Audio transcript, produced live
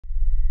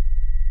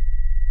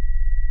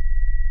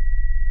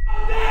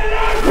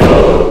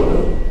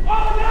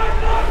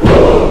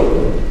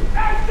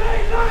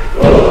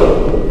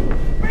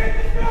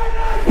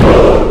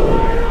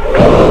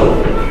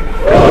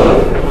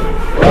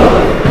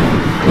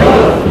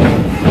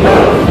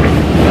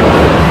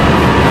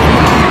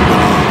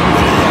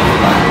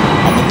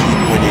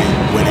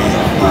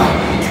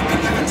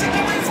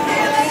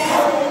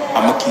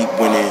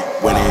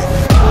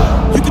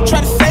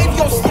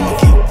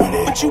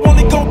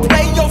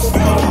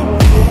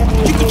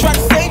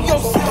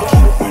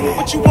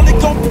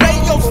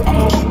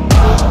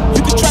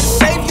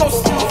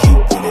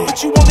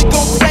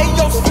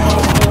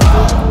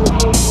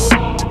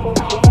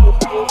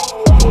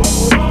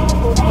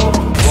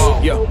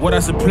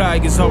fly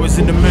is always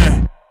in the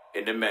man.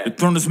 The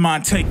throne is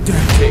mine, take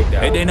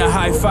that. It ain't a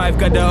high five,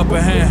 got the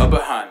upper hand.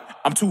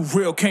 I'm too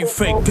real, can't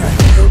fake that.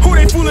 Who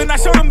they fooling? I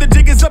showed them the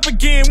jig is up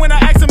again. When I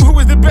ask them who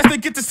is the best, they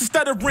get this to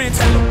stuttering.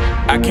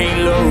 I can't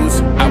lose,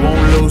 I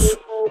won't lose.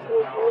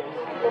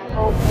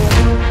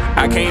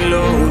 I can't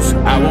lose,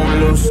 I won't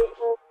lose.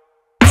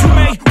 You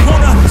may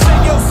wanna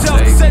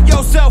set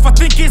yourself. I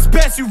think it's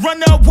best you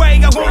run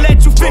away. I won't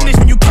let you finish.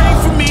 When you came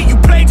for me, you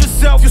played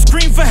yourself. You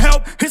scream for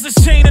help. It's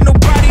a shame that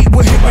nobody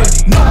will hit me.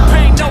 No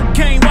pain, no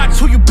gain. Watch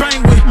who you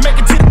bang with. Make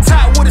it to the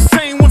top with the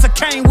same ones I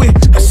came with.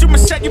 I shoot my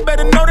shot, you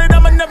better know that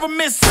I'ma never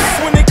miss.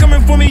 When they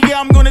coming for me, yeah,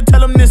 I'm gonna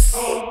tell them this.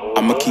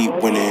 I'ma keep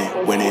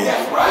winning, winning.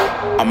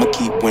 I'ma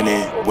keep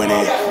winning,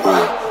 winning.